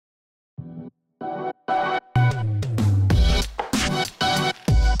Hey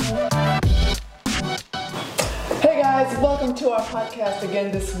guys, welcome to our podcast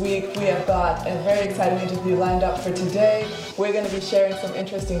again this week. We have got a very exciting interview lined up for today. We're going to be sharing some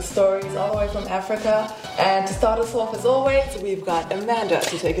interesting stories all the way from Africa. And to start us off, as always, we've got Amanda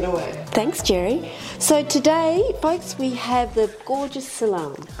to take it away. Thanks, Jerry. So today, folks, we have the gorgeous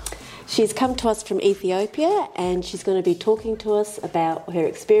Salam. She's come to us from Ethiopia and she's going to be talking to us about her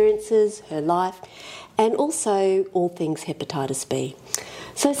experiences, her life, and also all things hepatitis B.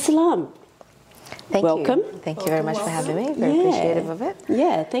 So Salam, welcome. Thank you very much for having me. Very appreciative of it.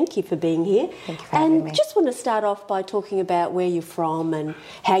 Yeah, thank you for being here. Thank you for having me. And just want to start off by talking about where you're from and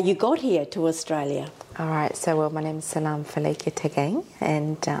how you got here to Australia. All right, so my name is Salam Faleke Tegeng,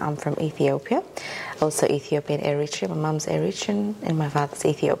 and I'm from Ethiopia, also Ethiopian Eritrean. My mum's Eritrean and my father's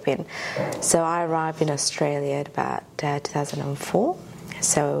Ethiopian. So I arrived in Australia at about 2004,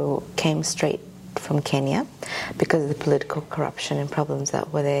 so came straight from Kenya because of the political corruption and problems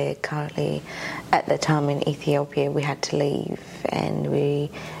that were there currently at the time in Ethiopia. We had to leave and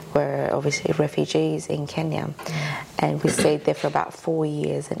we were obviously refugees in Kenya, and we stayed there for about 4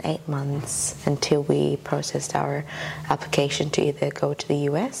 years and 8 months until we processed our application to either go to the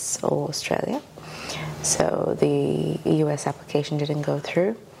US or Australia. So the US application didn't go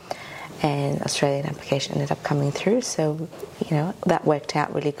through and Australian application ended up coming through, so that worked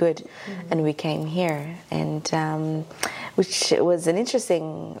out really good. And we came here, and which was an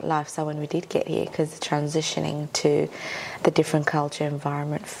interesting lifestyle when we did get here, because transitioning to the different culture,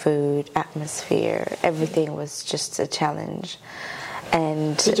 environment, food, atmosphere, everything was just a challenge.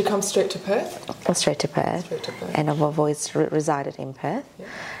 And did you come straight to Perth? Straight to Perth. And I've always resided in Perth. Yeah.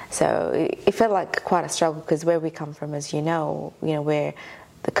 So it felt like quite a struggle, because where we come from, as you know, where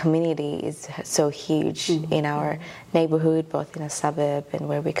the community is so huge in our neighbourhood, both in a suburb and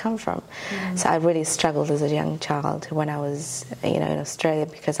where we come from. So I really struggled as a young child when I was, in Australia,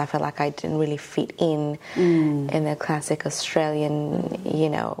 because I felt like I didn't really fit in the classic Australian,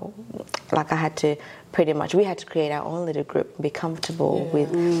 like I had to we had to create our own little group and be comfortable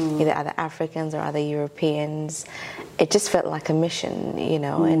with either other Africans or other Europeans. It just felt like a mission,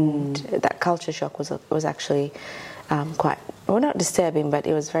 and that culture shock was actually quite, not disturbing, but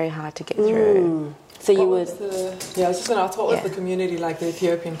it was very hard to get through. So I was just going to ask, what was the community like, the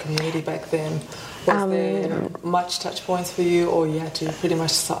Ethiopian community back then? Was there much touch points for you, or you had to pretty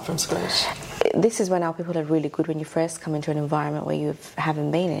much start from scratch? This is when our people are really good. When you first come into an environment where you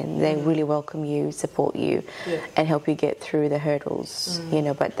haven't been in, they really welcome you, support you, and help you get through the hurdles,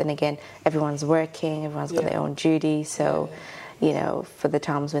 But then again, everyone's working, everyone's got their own duty, so... for the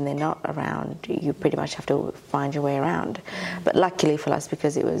times when they're not around, you pretty much have to find your way around. But luckily for us,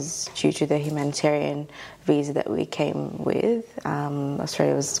 because it was due to the humanitarian visa that we came with,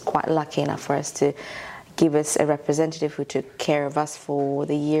 Australia was quite lucky enough for us to give us a representative who took care of us for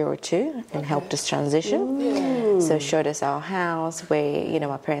the year or two and helped us transition. So showed us our house where,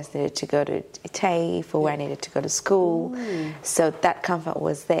 my parents needed to go to TAFE or where I needed to go to school. So that comfort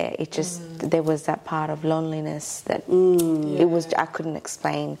was there. It just, there was that part of loneliness that I couldn't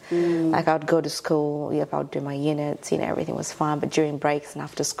explain. Like I would go to school, I would do my units, everything was fine. But during breaks and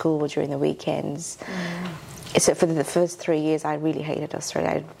after school or during the weekends, so for the first 3 years, I really hated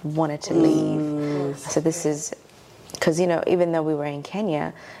Australia. I wanted to leave. So this is, because, even though we were in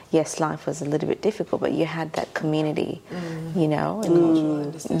Kenya, yes, life was a little bit difficult, but you had that community, And, How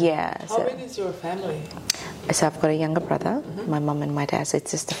big is your family? So I've got a younger brother, my mum and my dad, so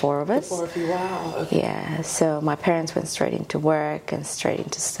it's just the four of us. The four of you, wow. Okay. Yeah, so my parents went straight into work and straight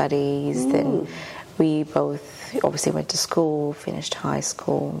into studies. Then we both obviously went to school, finished high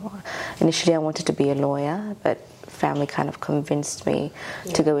school. Initially I wanted to be a lawyer, but family kind of convinced me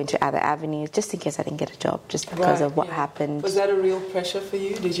to go into other avenues just in case I didn't get a job, just because of what happened. Was that a real pressure for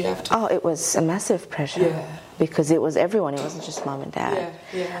you? Did you have to? Oh, it was a massive pressure because it was everyone. It wasn't just mum and dad.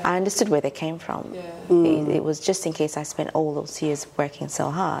 I understood where they came from. It was just in case I spent all those years working so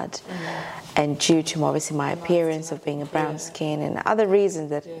hard, and due to obviously my appearance of being a brown skin and other reasons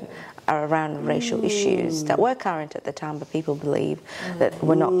that are around racial issues that were current at the time, but people believe that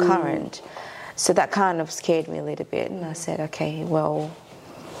were not current. So that kind of scared me a little bit, and I said, okay, well,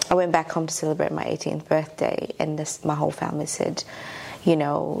 I went back home to celebrate my 18th birthday, and my whole family said,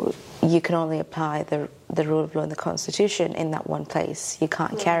 you can only apply the rule of law in the Constitution in that one place. You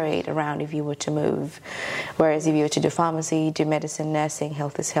can't carry it around if you were to move. Whereas if you were to do pharmacy, do medicine, nursing,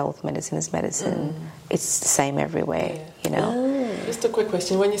 health is health, medicine is medicine. It's the same everywhere, Just a quick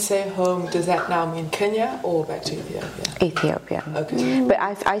question. When you say home, does that now mean Kenya or back to Ethiopia? Ethiopia. Okay. But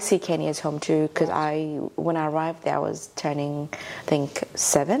I see Kenya as home too, because when I arrived there, I was turning, I think,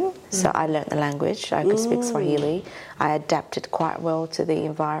 7. So I learned the language. I could speak Swahili. I adapted quite well to the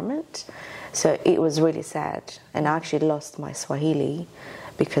environment. So it was really sad. And I actually lost my Swahili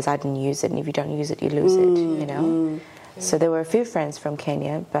because I didn't use it. And if you don't use it, you lose it, you know. So there were a few friends from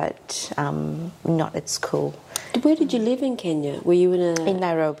Kenya, but not at school. Where did you live in Kenya? Were you in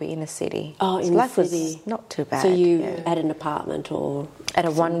Nairobi, in a city. Oh, in Life the city. was not too bad. So you had an apartment or? At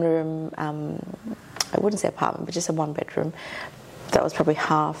a one-room, I wouldn't say apartment, but just a one-bedroom. That was probably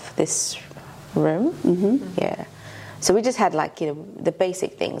half this room. Yeah. So we just had the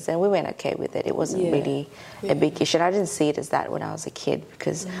basic things, and we went okay with it. It wasn't really a big issue. And I didn't see it as that when I was a kid,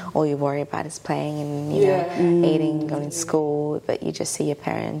 because all you worry about is playing and eating, going to school. But you just see your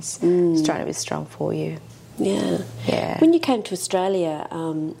parents trying to be strong for you. Yeah. When you came to Australia,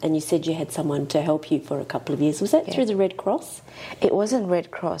 and you said you had someone to help you for a couple of years, was that through the Red Cross? It wasn't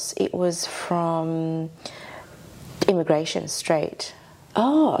Red Cross. It was from immigration straight.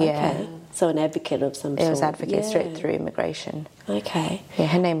 Oh, okay. So an advocate of some sort. It was advocate straight through immigration. Okay. Yeah,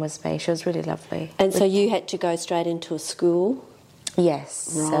 her name was May. She was really lovely. And so you had to go straight into a school? Yes.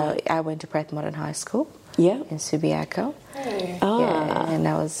 Right. So I went to Perth Modern High School. Yeah. In Subiaco. Hey. Yeah, and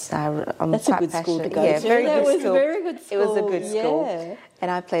that was I'm That's quite a good school to passionate. go Yeah, to. very That good was school. very good school. It was a good school. Yeah. And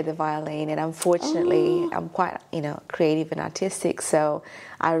I played the violin, and unfortunately, I'm quite creative and artistic, so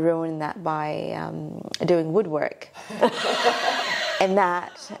I ruined that by doing woodwork. And that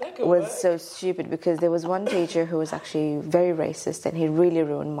was so stupid, because there was one teacher who was actually very racist, and he really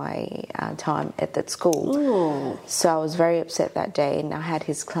ruined my time at that school. Oh. So I was very upset that day, and I had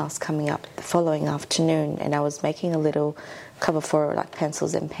his class coming up the following afternoon, and I was making a little cover for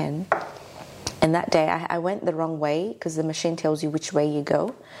pencils and pen. And that day I went the wrong way, because the machine tells you which way you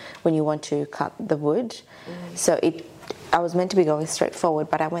go when you want to cut the wood. So I was meant to be going straight forward,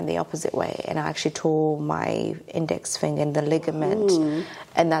 but I went the opposite way, and I actually tore my index finger and the ligament,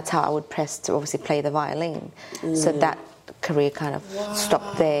 and that's how I would press to obviously play the violin. So that career kind of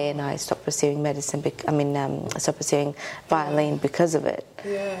stopped there, and I stopped pursuing medicine. Stopped pursuing violin because of it.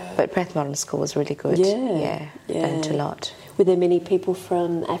 Yeah. But Perth Modern School was really good. Yeah. Learned a lot. Were there many people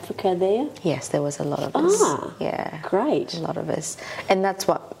from Africa there? Yes, there was a lot of us. Ah, yeah, great. A lot of us. And that's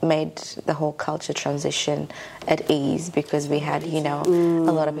what made the whole culture transition at ease, because we had, a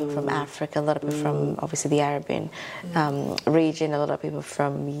lot of people from Africa, a lot of people from, obviously, the Arabian region, a lot of people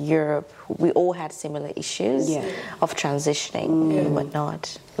from Europe. We all had similar issues of transitioning and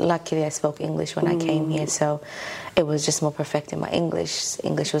whatnot. Luckily, I spoke English when I came here, so it was just more perfecting my English.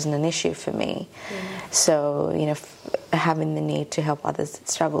 English wasn't an issue for me. So, having the need to help others that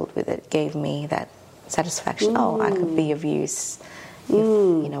struggled with it gave me that satisfaction. Oh, I could be of use,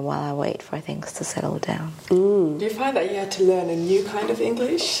 while I wait for things to settle down. Do you find that you had to learn a new kind of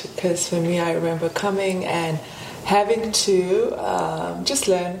English? Because for me, I remember coming and having to just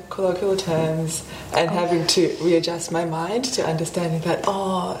learn colloquial terms and having to readjust my mind to understanding that,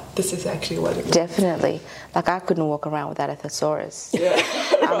 this is actually what it means. Definitely. I couldn't walk around without a thesaurus. Yeah.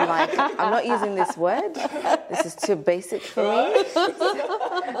 I'm not using this word. This is too basic for me.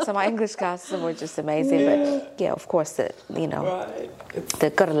 So my English classes were just amazing. But, of course,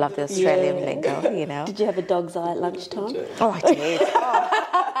 they've got to love the Australian lingo, Did you have a dog's eye at lunchtime? Oh, I did.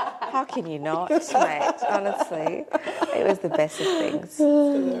 How can you not, mate? Honestly, it was the best of things.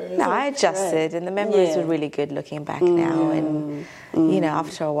 No, I adjusted, and the memories were really good looking back now. And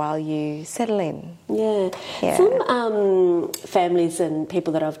after a while, you settle in. Yeah. Some families and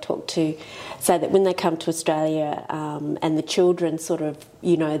people that I've talked to say that when they come to Australia, and the children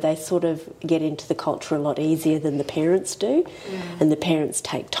they sort of get into the culture a lot easier than the parents do, and the parents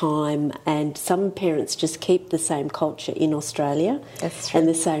take time, and some parents just keep the same culture in Australia. That's true. And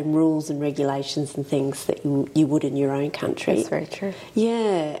the same rules and regulations and things that you would in your own country. That's very true.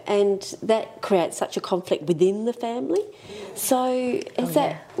 Yeah, and that creates such a conflict within the family. So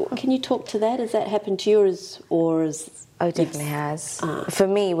can you talk to that? Has that happened to you, or is Oh, it definitely has. For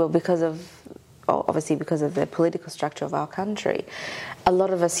me, because of the political structure of our country, a lot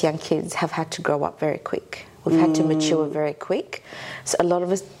of us young kids have had to grow up very quick. We've had to mature very quick. So a lot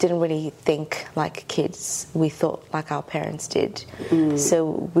of us didn't really think like kids. We thought like our parents did.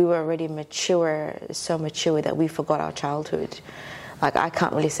 So we were already so mature that we forgot our childhood. I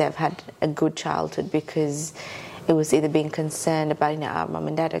can't really say I've had a good childhood, because it was either being concerned about, our mum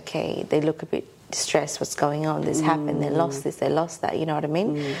and dad, okay, they look a bit distressed, what's going on, this happened, they lost this, they lost that, you know what I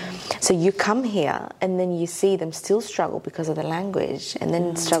mean? So you come here and then you see them still struggle because of the language, and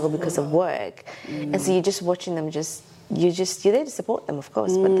then struggle because of work, and so you're just watching them just you're there to support them, of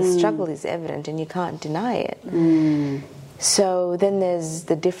course, but the struggle is evident and you can't deny it. So then there's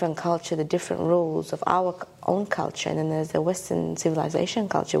the different culture, the different rules of our own culture, and then there's the Western civilization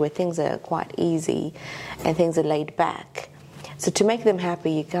culture where things are quite easy and things are laid back. So to make them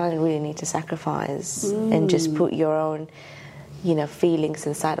happy, you kind of really need to sacrifice and just put your own, feelings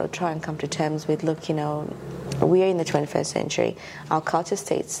aside, or try and come to terms with, look, we are in the 21st century. Our culture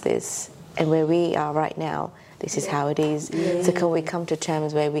states this, and where we are right now, this is how it is. Yeah. So can we come to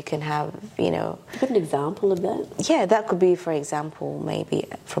terms where we can have, You've got an example of that? Yeah, that could be, for example, maybe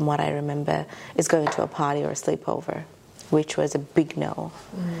from what I remember, is going to a party or a sleepover, which was a big no.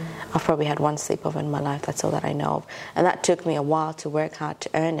 I've probably had one sleepover in my life, that's all that I know of. And that took me a while to work hard to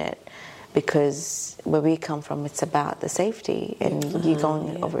earn it, because where we come from, it's about the safety, and you're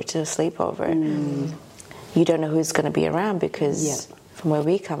going over to a sleepover. You don't know who's going to be around, because from where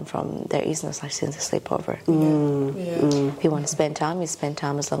we come from, there is no such thing as a sleepover. If you want to spend time, you spend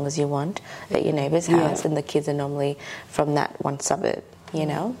time as long as you want at your neighbour's house, and the kids are normally from that one suburb,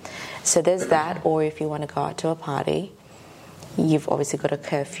 So there's that. Or if you want to go out to a party, you've obviously got a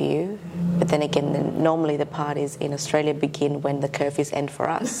curfew, but then again, normally the parties in Australia begin when the curfews end for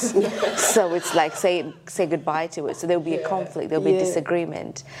us. So it's like say goodbye to it. So there'll be a conflict, there'll be a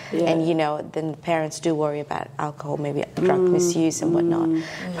disagreement, and then the parents do worry about alcohol, maybe drug misuse and whatnot.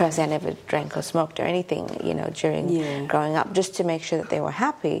 Personally, I never drank or smoked or anything, during growing up, just to make sure that they were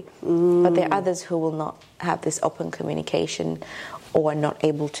happy. But there are others who will not have this open communication, or are not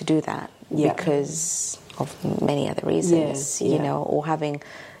able to do that because of many other reasons, or having,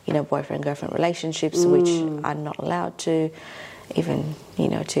 boyfriend-girlfriend relationships, which are not allowed to even,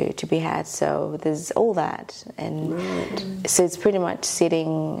 to be had. So there's all that. And so it's pretty much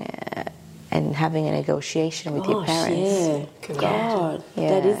sitting and having a negotiation with your parents. God,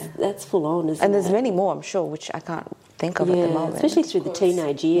 that's full on, isn't it? And there's many more, I'm sure, which I can't think of at the moment. Especially through the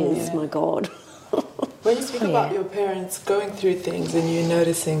teenage years, my God. When you speak about your parents going through things and you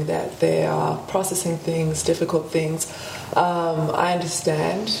noticing that they are processing things, difficult things, I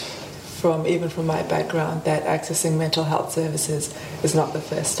understand even from my background that accessing mental health services is not the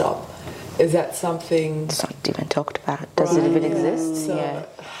first stop. Is that something... It's not even talked about. Does it even exist? So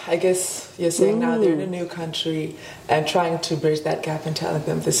I guess you're saying now they're in a new country and trying to bridge that gap and telling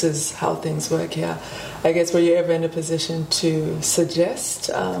them this is how things work here. I guess were you ever in a position to suggest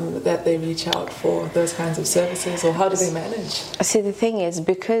that they reach out for those kinds of services, or how do they manage? See, the thing is,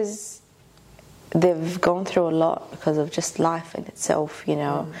 because they've gone through a lot because of just life in itself,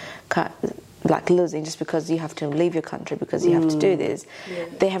 like losing, just because you have to leave your country because you have to do this,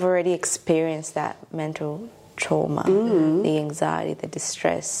 they have already experienced that mental trauma, the anxiety, the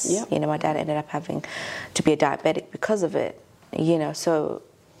distress. My dad ended up having to be a diabetic because of it, so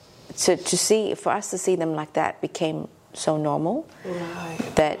for us to see them like that became so normal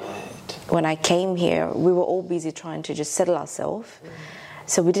that when I came here, we were all busy trying to just settle ourselves.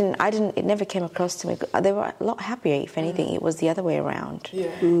 So it never came across to me. They were a lot happier, if anything. It was the other way around.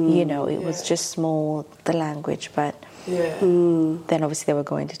 It was just more the language, but then obviously they were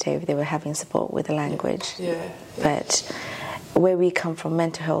going to TAFE, they were having support with the language. But where we come from,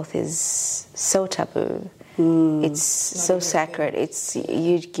 mental health is so taboo. It's so sacred. It's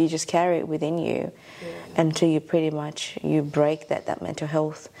you just carry it within you until you break that mental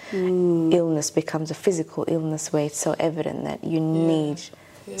health illness becomes a physical illness where it's so evident that you need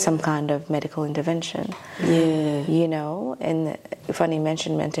some kind of medical intervention. And funny you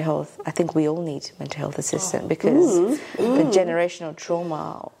mentioned mental health, I think we all need mental health assistance because the generational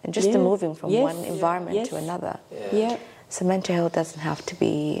trauma and just the moving from one environment to another. So mental health doesn't have to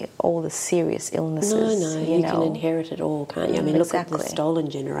be all the serious illnesses. No, you can inherit it all, can't you? I mean, look at the stolen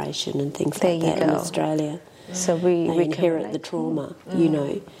generation and things like that in Australia. So they inherit the trauma,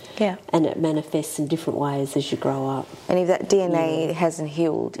 and it manifests in different ways as you grow up. And if that DNA hasn't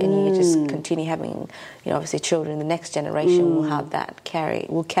healed, and you just continue having, obviously children, the next generation will have that carry it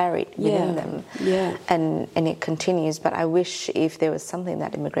within them, and it continues. But I wish if there was something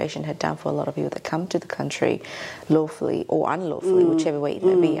that immigration had done for a lot of people that come to the country, lawfully or unlawfully, whichever way it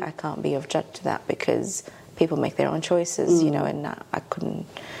may be, I can't be of judge to that because people make their own choices, and I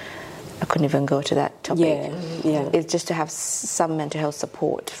couldn't even go to that topic. It's just to have some mental health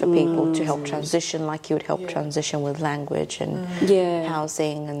support for people to help transition, like you would help transition with language and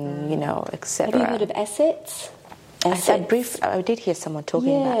housing and, etc. Have you heard of Assets? I did hear someone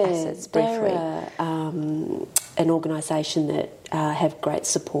talking about Assets briefly. They're an organisation that have great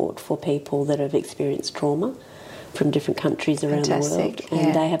support for people that have experienced trauma from different countries around the world,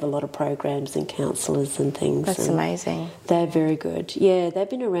 and they have a lot of programs and counsellors and things. That's amazing. They're very good. Yeah, they've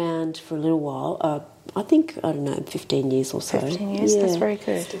been around for a little while, I think, I don't know, 15 years or so. 15 years, that's very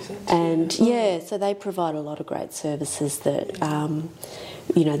good. And so they provide a lot of great services that,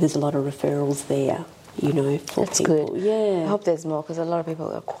 there's a lot of referrals there, for That's people. good. Yeah. I hope there's more, because a lot of people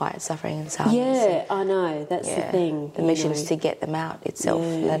are quite suffering in silence. Yeah, I know, that's the thing. The mission is to get them out itself,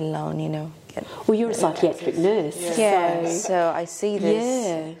 let alone, Well, you're a psychiatric nurse. So I see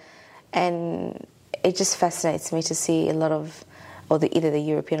this, and it just fascinates me to see a lot of, either the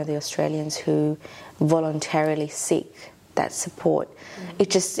European or the Australians who voluntarily seek that support.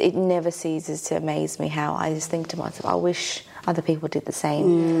 It never ceases to amaze me how I just think to myself, I wish other people did the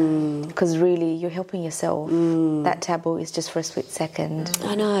same, because really you're helping yourself. That taboo is just for a split second.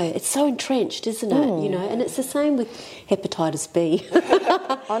 I know, it's so entrenched, isn't it? And it's the same with hepatitis B.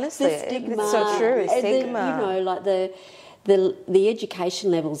 Honestly, the stigma, it's so true. Stigma. And like the education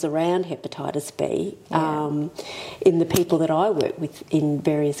levels around hepatitis B in the people that I work with in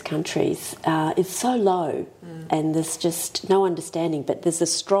various countries is so low, and there's just no understanding. But there's a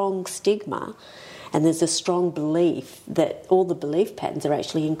strong stigma, and there's a strong belief that all the belief patterns are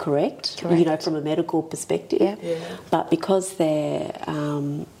actually incorrect. From a medical perspective. But because they're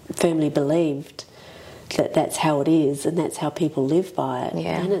firmly believed that that's how it is, and that's how people live by it.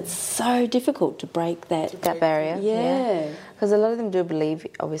 And it's so difficult to break that barrier. Because Yeah. a lot of them do believe,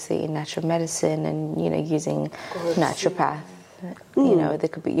 obviously, in natural medicine and, using naturopath.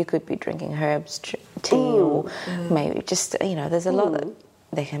 You could be drinking herbs, tea, or maybe just, there's a lot that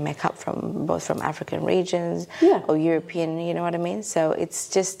they can make up from, both from African regions or European, you know what I mean? So it's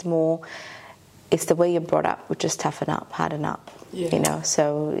just more, it's the way you're brought up, which is toughen up, harden up.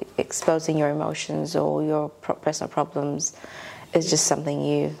 So exposing your emotions or your personal problems is just something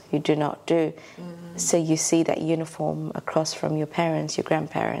you do not do. So you see that uniform across from your parents, your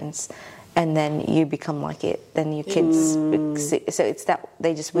grandparents, and then you become like it. Then your kids, so it's that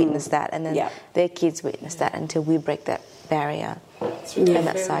they just witness that, and then their kids witness that until we break that barrier. It's really and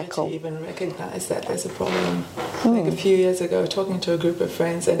that cycle. to even recognise that there's a problem. Like a few years ago, talking to a group of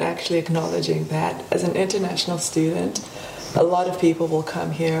friends and actually acknowledging that as an international student, a lot of people will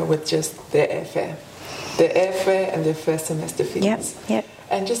come here with just their airfare and their first semester fees.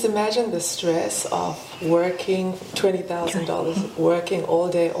 And just imagine the stress of working $20,000, working all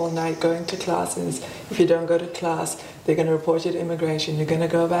day, all night, going to classes. If you don't go to class, they're going to report you to immigration. You're going to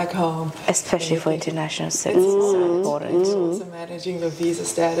go back home. Especially for international students, it's so important. It's also managing your visa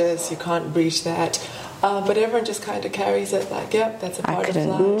status. You can't breach that. But everyone just kind of carries it like, that's a part of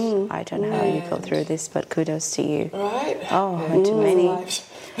life. I don't know how you got through this, but kudos to you. Right? Oh, too many.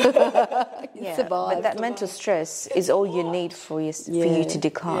 Survive. But that mental stress is all you need for you to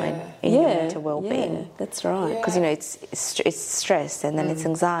decline in your mental well-being. Yeah, that's right. Because it's stress, and then it's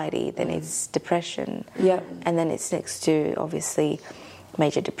anxiety, then it's depression, and then it's next to obviously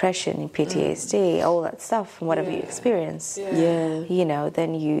major depression, PTSD, all that stuff, and whatever you experience.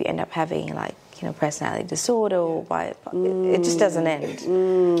 Then you end up having personality disorder, or it just doesn't end.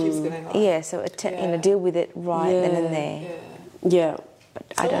 Keeps going on. So deal with it right then and there.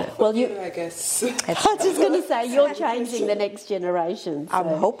 But I don't. Well, I guess. I was just going to say, you're changing the next generation. So.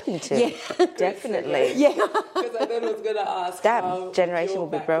 I'm hoping to. Definitely. Because I thought I was going to ask that generation will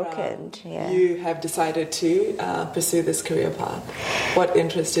be broken. You have decided to pursue this career path. What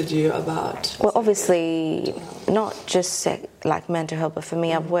interested you about? Well, obviously, not just like mental health, but for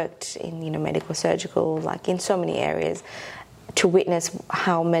me, I've worked in medical, surgical, like in so many areas, to witness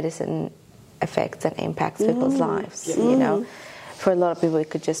how medicine affects and impacts people's lives. For a lot of people,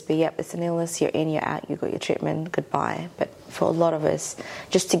 it could just be, it's an illness, you're in, you're out, you got your treatment, goodbye. But for a lot of us,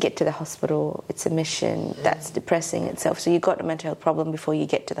 just to get to the hospital, it's a mission that's depressing itself. So you've got a mental health problem before you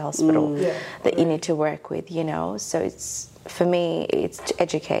get to the hospital that you need to work with, So it's, for me, it's to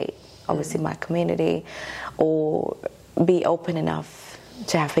educate, obviously, my community, or be open enough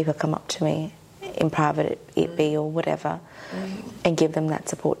to have people come up to me in private, it be, or whatever, and give them that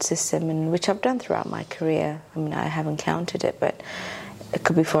support system, and which I've done throughout my career. I mean, I haven't counted it, but it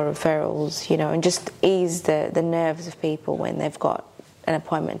could be for referrals, and just ease the nerves of people when they've got an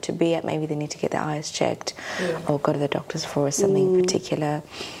appointment to be at. Maybe they need to get their eyes checked or go to the doctors for something particular.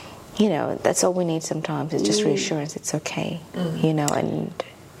 That's all we need sometimes. It's just reassurance. It's okay, and...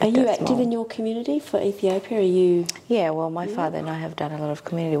 Are you active in your community for Ethiopia? Are you? Yeah, well, my father and I have done a lot of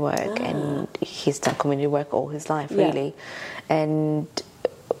community work, and he's done community work all his life, really. And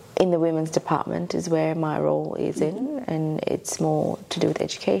in the women's department is where my role is in, and it's more to do with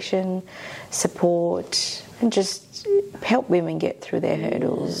education, support, and just help women get through their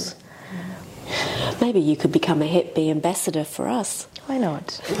hurdles. Maybe you could become a Hep B ambassador for us. Why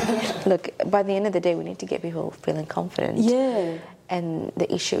not? Look, by the end of the day, we need to get people feeling confident. and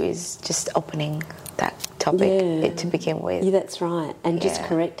the issue is just opening that topic to begin with. Yeah, that's right. And just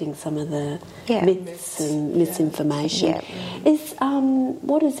correcting some of the Yeah. myths and misinformation. Yeah. Is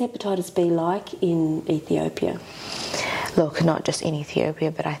what is hepatitis B like in Ethiopia? Look, not just in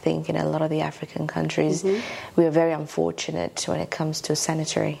Ethiopia, but I think in a lot of the African countries, we are very unfortunate when it comes to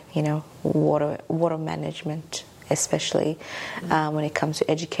sanitary, water management, especially when it comes to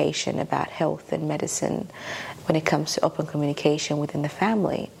education about health and medicine, when it comes to open communication within the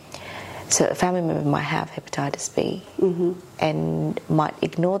family. So a family member might have hepatitis B and might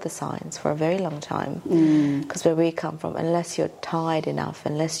ignore the signs for a very long time. Because where we come from, unless you're tired enough,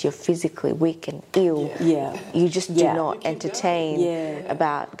 unless you're physically weak and ill, you just do not entertain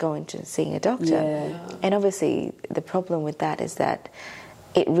about going to seeing a doctor. And obviously the problem with that is that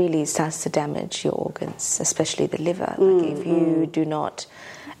it really starts to damage your organs, especially the liver. Like if you do not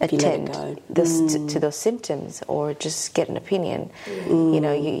attend to those symptoms or just get an opinion,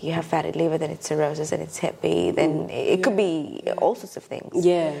 you have fatty liver, then it's cirrhosis, and it's Hep B, then it could be all sorts of things.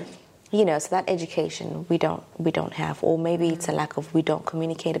 So that education we don't have, or maybe it's a lack of, we don't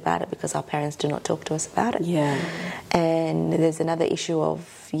communicate about it because our parents do not talk to us about it. And there's another issue of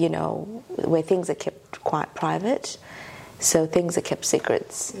where things are kept quite private. So things are kept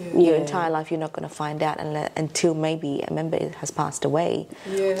secrets. Your entire life, you're not going to find out until maybe a member has passed away,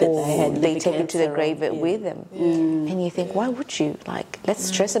 or they take it to the grave with them. And you think, why would you? Let's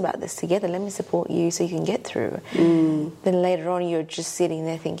stress about this together. Let me support you so you can get through. Then later on, you're just sitting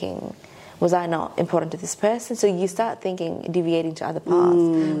there thinking, was I not important to this person? So you start thinking, deviating to other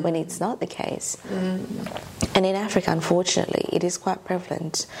paths when it's not the case. And in Africa, unfortunately, it is quite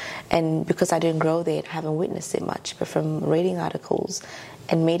prevalent. And because I didn't grow there, I haven't witnessed it much. But from reading articles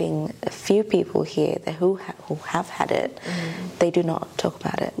and meeting a few people here who have had it, they do not talk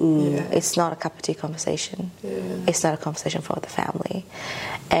about it. It's not a cup of tea conversation. It's not a conversation for the family.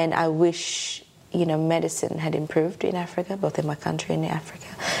 And I wish medicine had improved in Africa, both in my country and in Africa.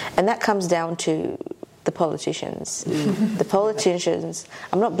 And that comes down to the politicians. The politicians,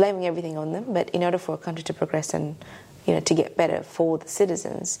 I'm not blaming everything on them, but in order for a country to progress and to get better for the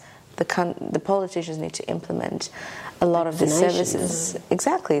citizens, the politicians need to implement a lot of the services.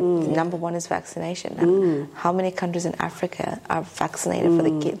 Exactly. Number one is vaccination. How many countries in Africa are vaccinated for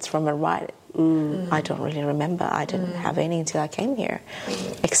the kids from a right? I don't really remember. I didn't have any until I came here,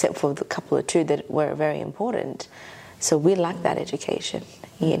 except for the couple or two that were very important. So we lack that education,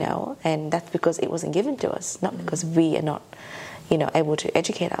 and that's because it wasn't given to us, not because we are not, able to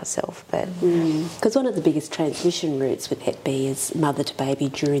educate ourselves. But because one of the biggest transmission routes with Hep B is mother to baby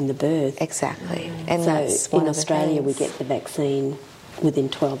during the birth. Exactly, and so that's in Australia we get the vaccine within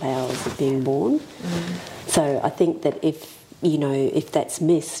 12 hours of being born. So I think that if that's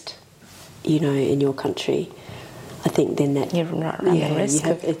missed, in your country, I think then that you're not running the risk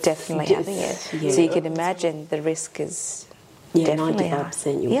of definitely having it. So you can imagine the risk is definitely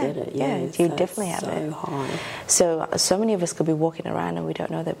 95% you'll get it. You definitely have it. So high. So many of us could be walking around and we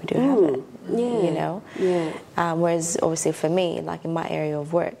don't know that we do have it. Whereas obviously for me, like in my area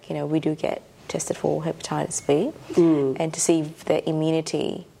of work, we do get tested for hepatitis B, and to see if the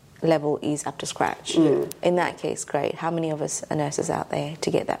immunity level is up to scratch. In that case, great. How many of us are nurses out there to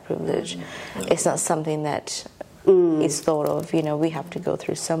get that privilege? It's not something that is thought of. We have to go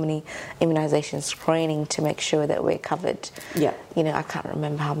through so many immunisation screening to make sure that we're covered. I can't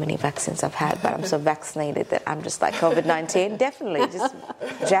remember how many vaccines I've had, but I'm so vaccinated that I'm just like COVID-19. Definitely, just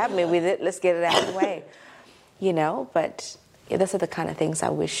jab me with it. Let's get it out of the way. But those are the kind of things I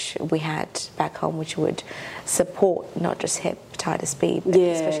wish we had back home, which would support not just hepatitis B, but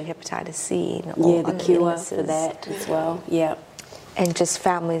especially hepatitis C and all the cure for that as well. And just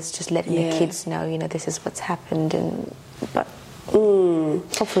families just letting their kids know, this is what's happened, but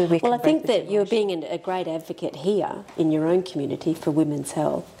hopefully we can. Well, I think that you're being a great advocate here in your own community for women's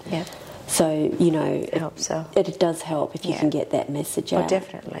health. So, I hope so. It does help if you can get that message out.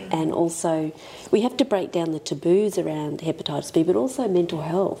 Definitely. And also, we have to break down the taboos around hepatitis B, but also mental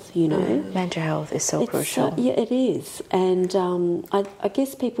health, Mental health is so crucial. It is. And I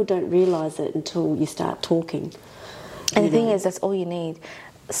guess people don't realise it until you start talking. And the thing is, that's all you need.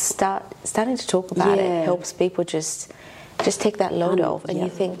 Starting to talk about it helps people just take that load off. And you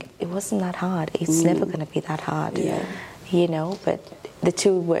think, it wasn't that hard. It's never going to be that hard. But the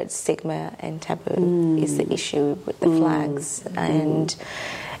two words, stigma and taboo, is the issue with the flags. And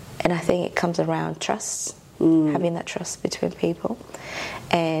I think it comes around trust, having that trust between people.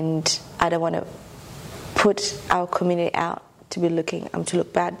 And I don't want to put our community out to be looking to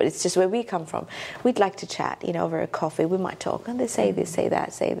look bad, but it's just where we come from. We'd like to chat, over a coffee. We might talk, and they say this, say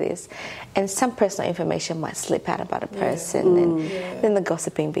that, say this, and some personal information might slip out about a person, and then the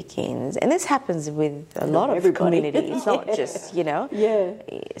gossiping begins. And this happens with a lot of communities, not just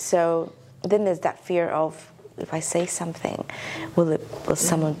So then there's that fear of, if I say something, will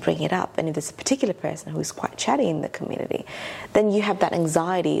someone bring it up? And if there's a particular person who's quite chatty in the community, then you have that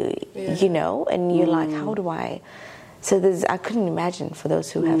anxiety, and you're like, how do I? So I couldn't imagine for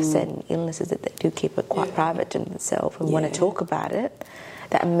those who have certain illnesses that they do keep it quite private to themselves and want to talk about it.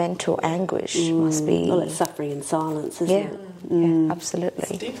 That mental anguish must be... Well, it's suffering in silence, isn't it? Yeah, absolutely.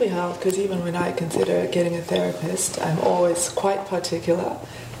 It's deeply hard, because even when I consider getting a therapist, I'm always quite particular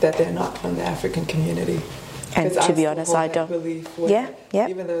that they're not from the African community. And to be honest, I don't...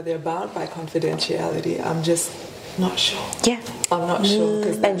 Even though they're bound by confidentiality, I'm just not sure. Yeah. I'm not sure,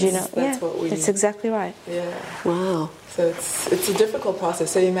 because that's what we... That's exactly right. Yeah. Wow. So it's a difficult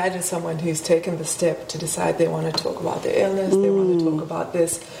process. So you imagine someone who's taken the step to decide they want to talk about their illness, they want to talk about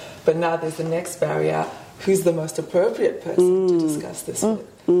this, but now there's the next barrier. Who's the most appropriate person to discuss this with?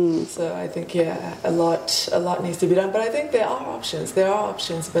 So I think, a lot needs to be done. But I think there are options.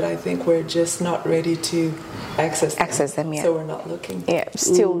 But I think we're just not ready to access them yet. So we're not looking. Yeah,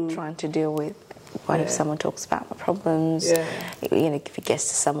 still trying to deal with what if someone talks about my problems. If you guess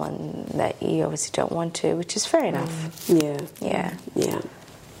to someone that you obviously don't want to, which is fair enough. Yeah.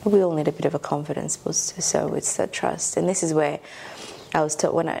 We all need a bit of a confidence boost, so it's the trust. And this is where I was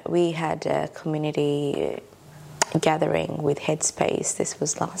taught we had a community gathering with Headspace. This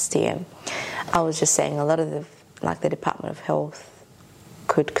was last year. I was just saying a lot of the Department of Health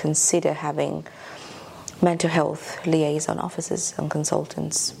could consider having mental health liaison officers and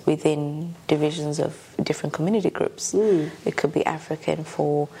consultants within divisions of different community groups. It could be African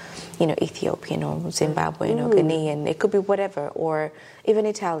for, Ethiopian or Zimbabwean or Ghanaian. It could be whatever, or even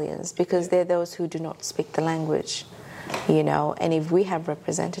Italians, because they're those who do not speak the language. And if we have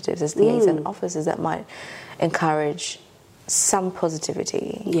representatives as liaison officers, that might encourage some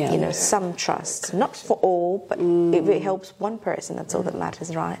positivity, some trust. Not for all, but if it helps one person, that's all that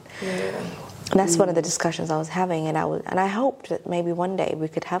matters, right? And that's one of the discussions I was having, and I hoped that maybe one day we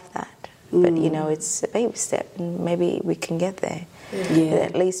could have that. But it's a baby step, and maybe we can get there.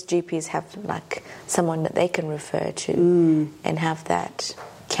 At least GPs have someone that they can refer to and have that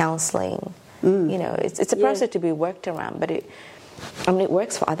counselling. It's a process to be worked around, but it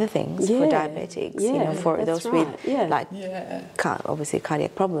works for other things, for diabetics, for those with obviously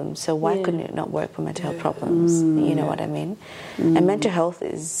cardiac problems. So why couldn't it not work for mental health problems? You know what I mean? And mental health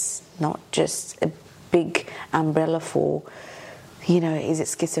is not just a big umbrella for, is it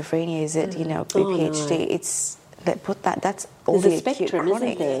schizophrenia? Is it ADHD? No. It's that's all there's the a spectrum,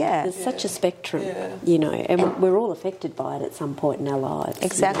 chronic. isn't there? Yeah. There's such a spectrum, and we're all affected by it at some point in our lives.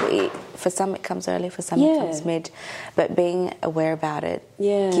 Exactly. For some it comes early, for some it comes mid. But being aware about it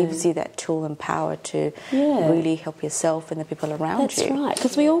gives you that tool and power to really help yourself and the people around you. That's right,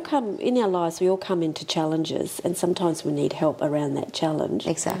 because we all come into challenges, and sometimes we need help around that challenge.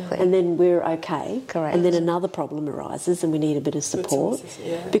 Exactly. And then we're okay. Correct. And then another problem arises, and we need a bit of support.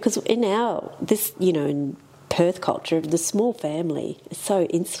 Because in in Perth culture, the small family is so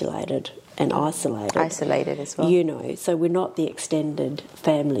insulated and isolated. Isolated as well. So we're not the extended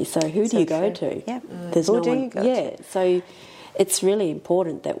family. So who do you go to? Yeah. There's Who no do one. you go to? So it's really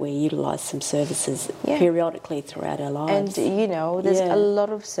important that we utilise some services periodically throughout our lives. And, there's a lot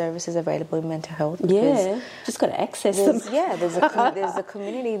of services available in mental health. Just got to access them. There's a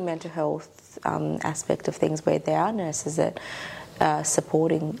community mental health aspect of things where there are nurses that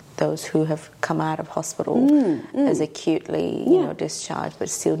supporting those who have come out of hospital as acutely, discharged, but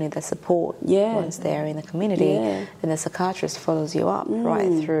still need the support once they're in the community. And the psychiatrist follows you up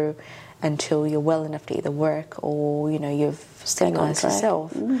right through until you're well enough to either work or, you've stabilised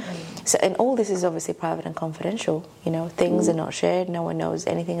yourself. So, and all this is obviously private and confidential. Things are not shared. No one knows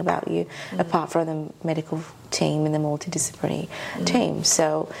anything about you apart from the medical team and the multidisciplinary team.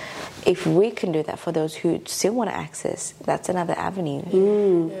 So if we can do that for those who still want to access, that's another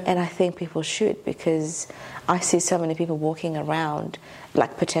avenue. And I think people should, because I see so many people walking around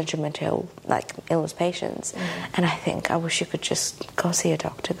like potential mental illness patients, and I think, I wish you could just go see a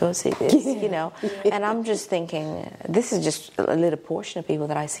doctor, go see this, And I'm just thinking, this is just a little portion of people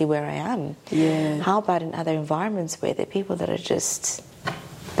that I see where I am. How about in other environments where there are people that are just,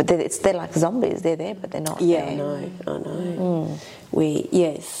 but they're like zombies, they're there but they're not there. I know. We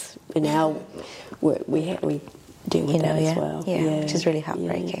deal with that as well. Which is really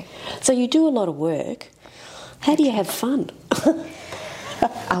heartbreaking. So you do a lot of work. How do you have fun?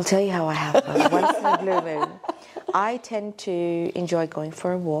 I'll tell you how I have fun. Once in a blue moon. I tend to enjoy going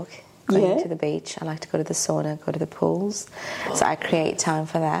for a walk, going to the beach. I like to go to the sauna, go to the pools. So I create time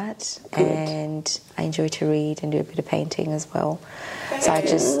for that. Good. And I enjoy to read and do a bit of painting as well. So I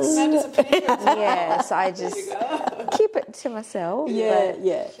just keep it to myself.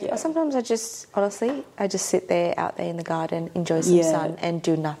 Or sometimes I just sit there out there in the garden, enjoy some sun and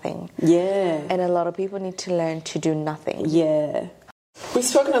do nothing. And a lot of people need to learn to do nothing. We've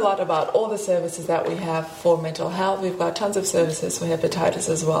spoken a lot about all the services that we have for mental health. We've got tons of services for hepatitis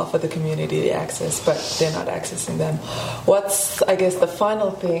as well for the community to access, but they're not accessing them. What's, I guess, the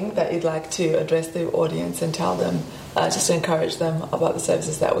final thing that you'd like to address the audience and tell them, just to encourage them about the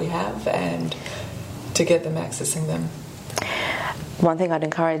services that we have and to get them accessing them? One thing I'd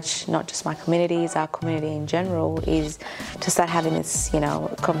encourage, not just my communities, our community in general, is to start having this,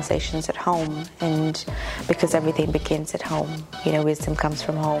 conversations at home, and because everything begins at home, wisdom comes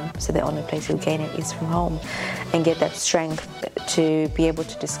from home, so the only place you'll gain it is from home, and get that strength to be able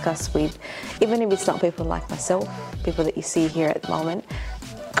to discuss with, even if it's not people like myself, people that you see here at the moment.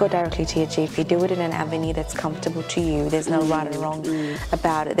 Go directly to your GP. Do it in an avenue that's comfortable to you. There's no right or wrong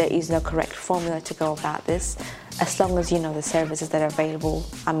about it. There is no correct formula to go about this. As long as you know the services that are available.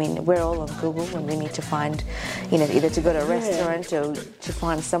 I mean, we're all on Google when we need to find, either to go to a restaurant or to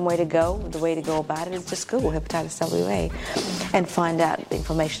find somewhere to go. The way to go about it is just Google hepatitis WA and find out the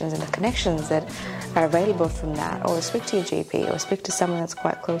information and the connections that are available from that. Or speak to your GP, or speak to someone that's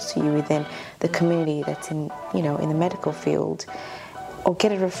quite close to you within the community that's in the medical field. Or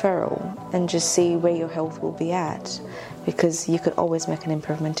get a referral and just see where your health will be at, because you could always make an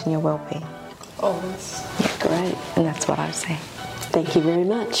improvement in your well-being. Always. Great. And that's what I say. Thank you very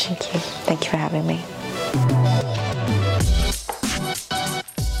much. Thank you. Thank you for having me.